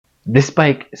This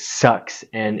bike sucks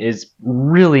and is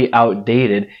really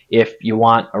outdated if you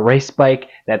want a race bike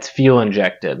that's fuel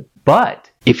injected.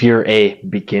 But if you're a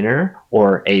beginner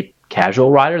or a casual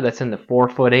rider that's in the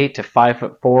 4'8" to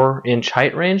 5'4"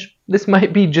 height range, this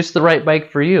might be just the right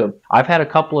bike for you. I've had a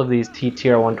couple of these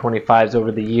TTR 125s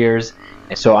over the years,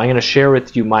 and so I'm going to share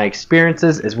with you my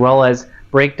experiences as well as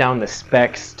break down the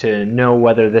specs to know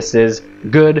whether this is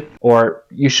good or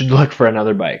you should look for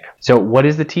another bike. So what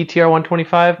is the TTR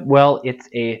 125? Well, it's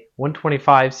a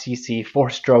 125cc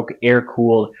 4-stroke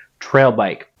air-cooled trail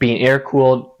bike. Being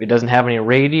air-cooled, it doesn't have any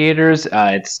radiators,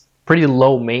 it's pretty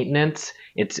low maintenance,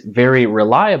 it's very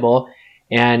reliable,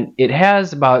 and it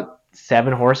has about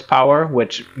 7 horsepower,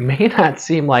 which may not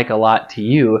seem like a lot to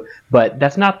you, but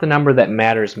that's not the number that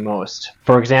matters most.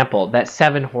 For example, that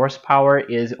 7 horsepower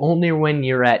is only when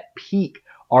you're at peak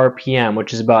RPM,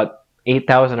 which is about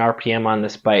 8,000 RPM on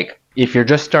this bike. If you're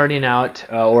just starting out,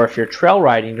 or if you're trail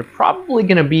riding, you're probably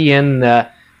going to be in the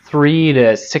 3,000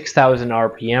 to 6,000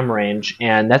 RPM range,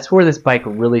 and that's where this bike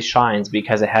really shines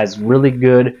because it has really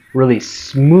good, really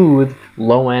smooth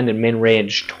low-end and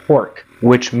mid-range torque,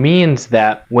 which means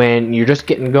that when you're just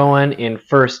getting going in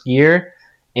first gear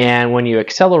and when you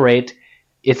accelerate,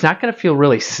 it's not going to feel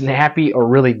really snappy or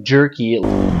really jerky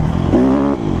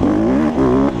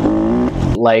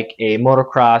like a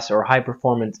motocross or high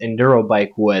performance enduro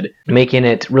bike would, making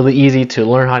it really easy to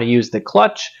learn how to use the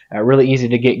clutch, really easy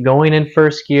to get going in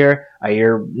first gear.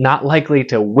 You're not likely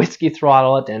to whiskey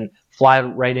throttle it and fly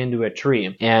right into a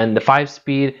tree. And the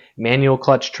 5-speed manual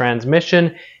clutch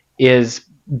transmission is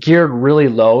geared really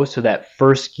low, so that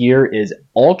first gear is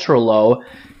ultra low,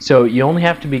 so you only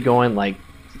have to be going like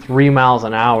 3 miles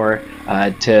an hour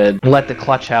to let the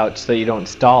clutch out so you don't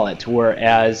stall it,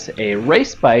 whereas a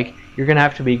race bike, you're going to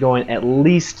have to be going at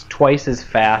least twice as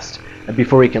fast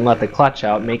before you can let the clutch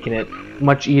out, making it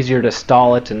much easier to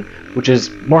stall it, and which is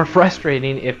more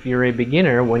frustrating if you're a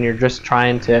beginner when you're just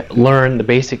trying to learn the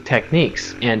basic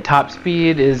techniques. And top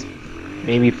speed is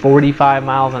maybe 45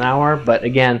 miles an hour, but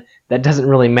again, that doesn't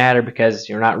really matter because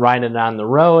you're not riding it on the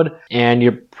road, and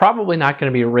you're probably not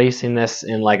going to be racing this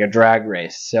in like a drag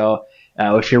race. So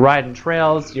if you're riding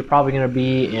trails, you're probably going to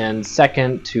be in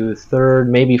second to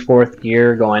third, maybe fourth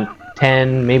gear, going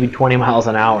 10, maybe 20 miles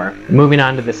an hour. Moving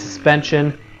on to the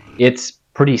suspension, it's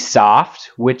pretty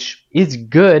soft, which is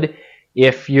good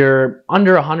if you're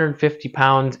under 150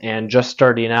 pounds and just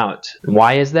starting out.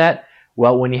 Why is that?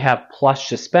 Well, when you have plush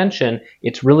suspension,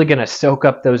 it's really going to soak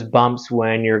up those bumps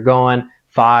when you're going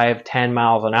 5-10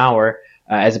 miles an hour,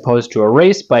 as opposed to a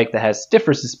race bike that has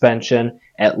stiffer suspension.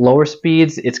 At lower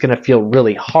speeds, it's going to feel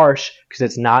really harsh because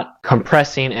it's not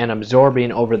compressing and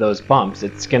absorbing over those bumps.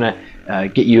 It's going to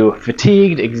get you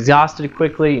fatigued, exhausted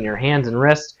quickly in your hands and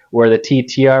wrists, where the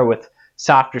TTR with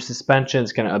softer suspension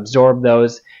is going to absorb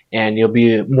those, and you'll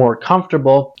be more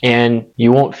comfortable and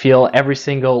you won't feel every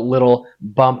single little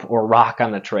bump or rock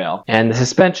on the trail. And the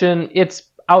suspension, it's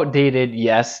outdated,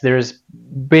 yes. There's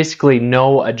basically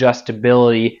no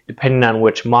adjustability depending on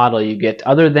which model you get,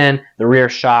 other than the rear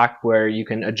shock where you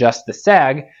can adjust the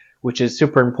sag, which is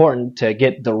super important to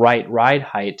get the right ride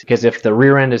height, because if the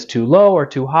rear end is too low or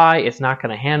too high, it's not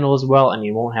going to handle as well and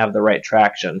you won't have the right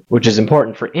traction, which is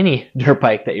important for any dirt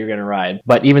bike that you're going to ride.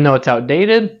 But even though it's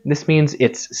outdated, this means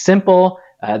it's simple,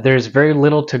 there's very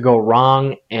little to go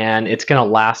wrong, and it's going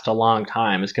to last a long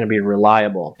time. It's going to be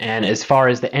reliable. And as far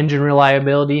as the engine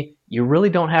reliability, you really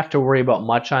don't have to worry about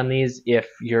much on these if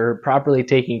you're properly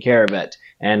taking care of it.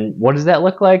 And what does that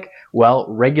look like? Well,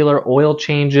 regular oil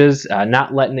changes,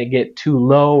 not letting it get too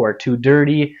low or too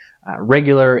dirty,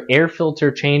 regular air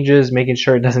filter changes, making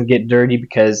sure it doesn't get dirty,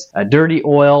 because dirty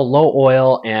oil, low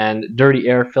oil, and dirty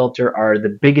air filter are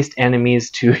the biggest enemies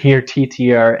to your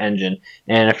TTR engine.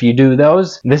 And if you do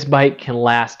those, this bike can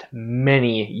last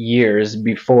many years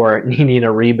before needing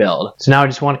a rebuild. So now I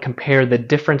just want to compare the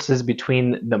differences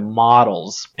between the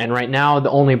models. And right now, the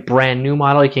only brand new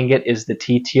model you can get is the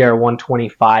TTR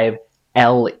 125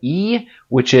 LE,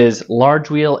 which is large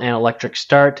wheel and electric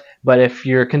start. But if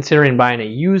you're considering buying a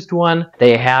used one,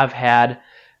 they have had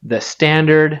the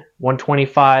standard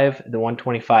 125, the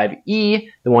 125E,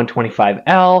 the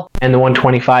 125L, and the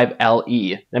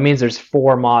 125LE. That means there's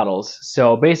 4 models.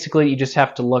 So basically you just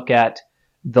have to look at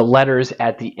the letters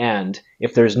at the end.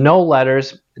 If there's no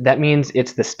letters, that means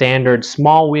it's the standard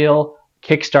small wheel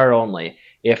kickstart only.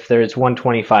 If there's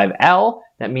 125L,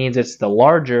 that means it's the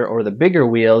larger or the bigger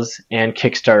wheels and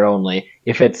kickstart only.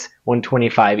 If it's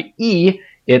 125E,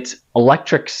 it's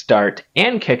electric start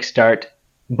and kickstart,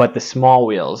 but the small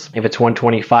wheels. If it's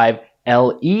 125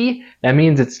 LE, that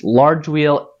means it's large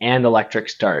wheel and electric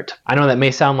start. I know that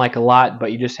may sound like a lot,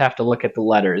 but you just have to look at the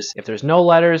letters. If there's no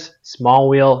letters, small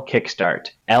wheel, kickstart.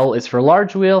 L is for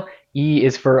large wheel, E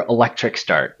is for electric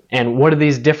start. And what do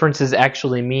these differences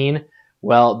actually mean?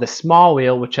 Well, the small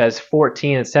wheel, which has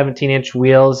 14 and 17-inch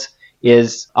wheels,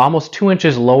 is almost 2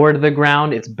 inches lower to the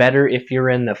ground. It's better if you're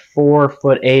in the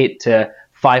 4'8" to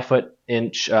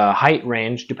 5'inch height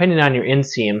range, depending on your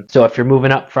inseam. So if you're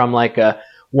moving up from like a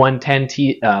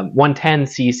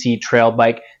 110cc trail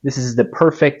bike, this is the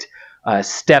perfect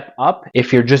step up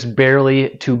if you're just barely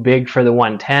too big for the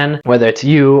 110, whether it's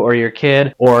you or your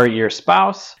kid or your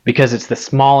spouse, because it's the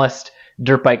smallest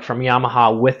dirt bike from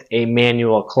Yamaha with a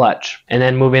manual clutch. And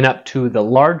then moving up to the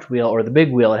large wheel or the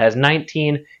big wheel, it has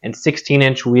 19 and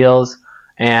 16-inch wheels,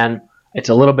 and it's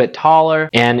a little bit taller,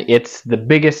 and it's the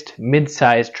biggest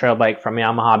mid-size trail bike from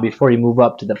Yamaha before you move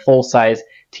up to the full-size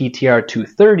TTR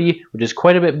 230, which is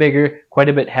quite a bit bigger, quite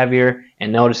a bit heavier,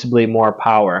 and noticeably more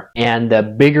power. And the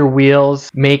bigger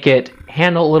wheels make it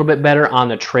handle a little bit better on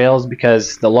the trails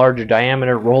because the larger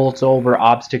diameter rolls over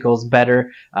obstacles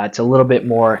better. It's a little bit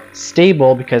more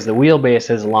stable because the wheelbase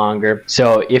is longer.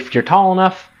 So if you're tall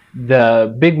enough,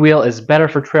 the big wheel is better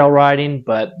for trail riding,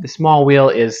 but the small wheel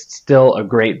is still a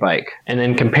great bike. And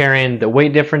then comparing the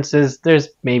weight differences, there's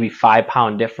maybe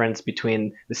 5-pound difference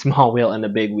between the small wheel and the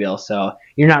big wheel, so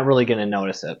you're not really going to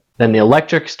notice it. Then the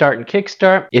electric start and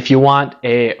kickstart. If you want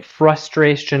a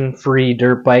frustration-free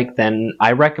dirt bike, then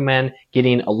I recommend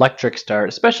getting electric start,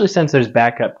 especially since there's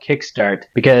backup kickstart,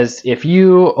 because if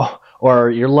you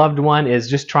or your loved one is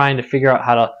just trying to figure out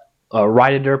how to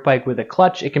ride a dirt bike with a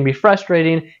clutch, it can be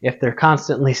frustrating if they're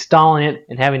constantly stalling it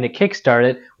and having to kickstart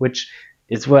it, which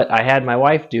is what I had my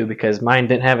wife do because mine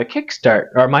didn't have a kickstart,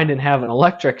 or mine didn't have an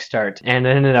electric start, and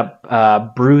it ended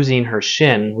up bruising her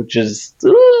shin, which is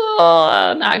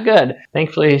not good.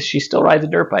 Thankfully, she still rides a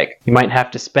dirt bike. You might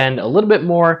have to spend a little bit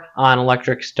more on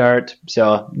electric start,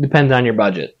 so it depends on your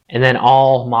budget. And then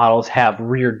all models have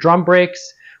rear drum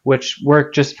brakes, which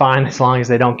work just fine as long as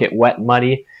they don't get wet and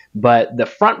muddy. But the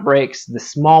front brakes, the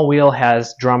small wheel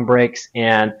has drum brakes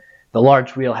and the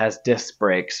large wheel has disc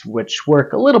brakes, which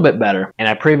work a little bit better. And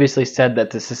I previously said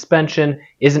that the suspension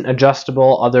isn't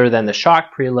adjustable other than the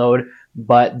shock preload,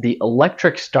 but the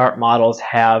electric start models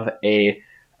have a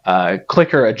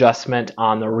clicker adjustment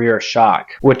on the rear shock,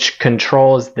 which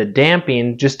controls the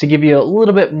damping just to give you a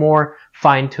little bit more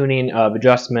fine-tuning of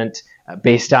adjustment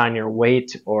based on your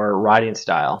weight or riding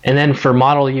style. And then for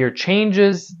model year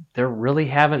changes, there really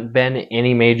haven't been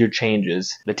any major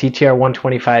changes. The TTR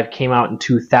 125 came out in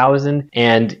 2000,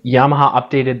 and Yamaha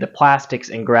updated the plastics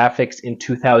and graphics in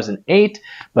 2008,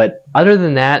 but other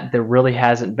than that, there really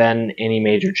hasn't been any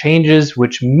major changes,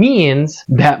 which means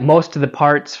that most of the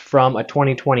parts from a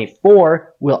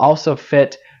 2024 will also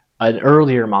fit an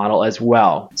earlier model as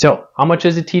well. So how much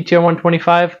is a TTR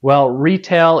 125? Well,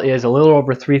 retail is a little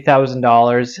over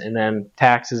 $3,000, and then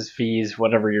taxes, fees,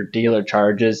 whatever your dealer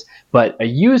charges. But a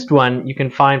used one you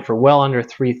can find for well under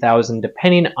 $3,000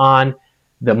 depending on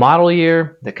the model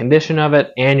year, the condition of it,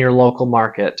 and your local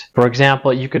market. For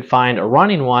example, you could find a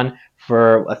running one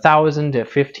for $1,000 to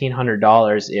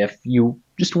 $1,500 if you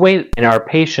just wait and are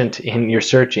patient in your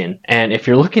searching. And if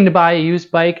you're looking to buy a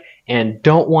used bike and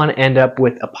don't want to end up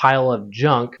with a pile of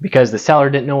junk because the seller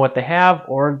didn't know what they have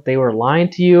or they were lying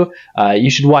to you, you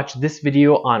should watch this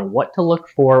video on what to look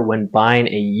for when buying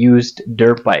a used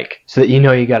dirt bike so that you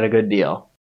know you got a good deal.